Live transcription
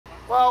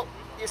Well,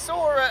 you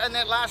saw in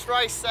that last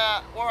race,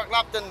 Warwick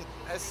Lupton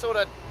has sort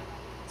of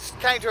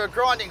came to a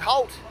grinding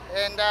halt,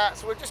 and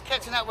so we're just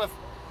catching up with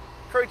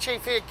crew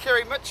chief here,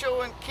 Kerry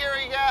Michell. And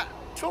Kerry,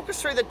 talk us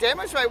through the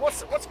damage, mate.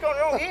 What's going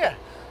wrong here?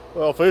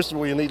 Well, first of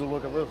all, you need to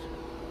look at this.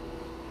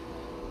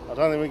 I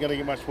don't think we're going to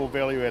get much more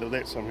value out of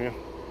that somehow.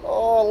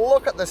 Oh,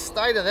 look at the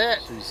state of that.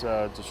 She's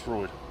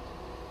destroyed.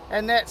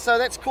 And so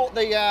that's caught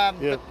the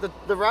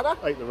rudder?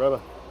 Ate the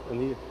rudder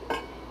in here.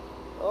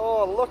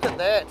 Oh, look at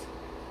that.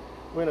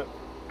 When it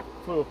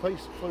flew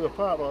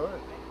apart like that.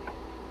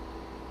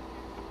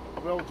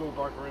 The weld's all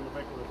broke around the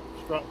back of the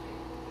strut.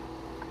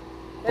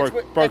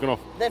 Broken off.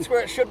 That's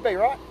where it should be,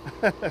 right?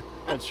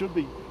 It should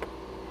be.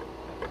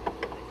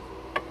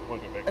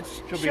 Won't go back. It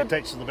should be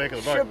attached to the back of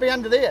the boat. Should be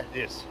under there.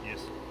 Yes, yes.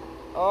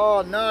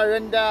 Oh no,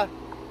 and I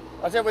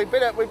said we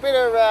better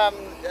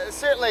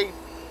certainly.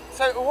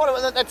 So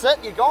what? That's it.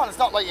 You're gone. It's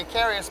not like you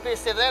carry a spare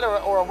set of that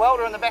or a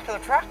welder in the back of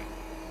the truck.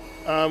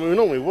 We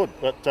normally would,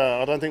 but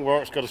I don't think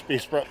Warwick's got a spare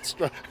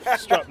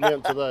strut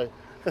mount today.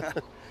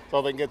 So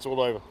I think that's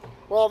all over.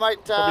 Well,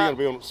 mate, probably going to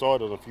be on its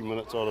side in a few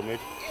minutes, I'd imagine.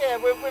 Yeah,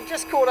 we've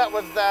just caught up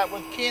with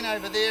Ken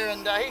over there,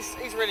 and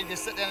he's ready to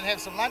sit down and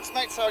have some lunch,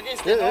 mate. So I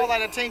guess the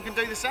Annihilator team can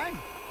do the same.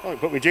 I can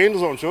put my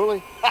jandals on,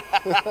 surely.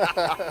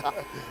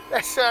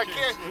 That's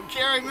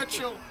Kerry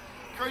Michell,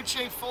 crew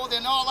chief for the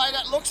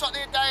Annihilator. Looks like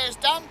their day is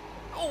done.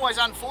 Always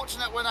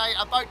unfortunate when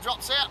a boat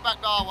drops out, but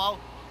oh well.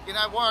 You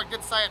know, Warwick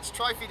did say it's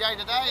trophy day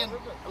today, and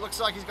it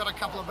looks like he's got a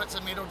couple of bits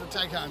of metal to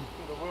take home.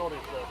 The world is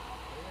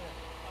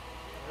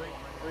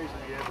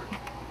reasonably average.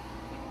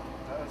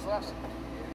 It's us.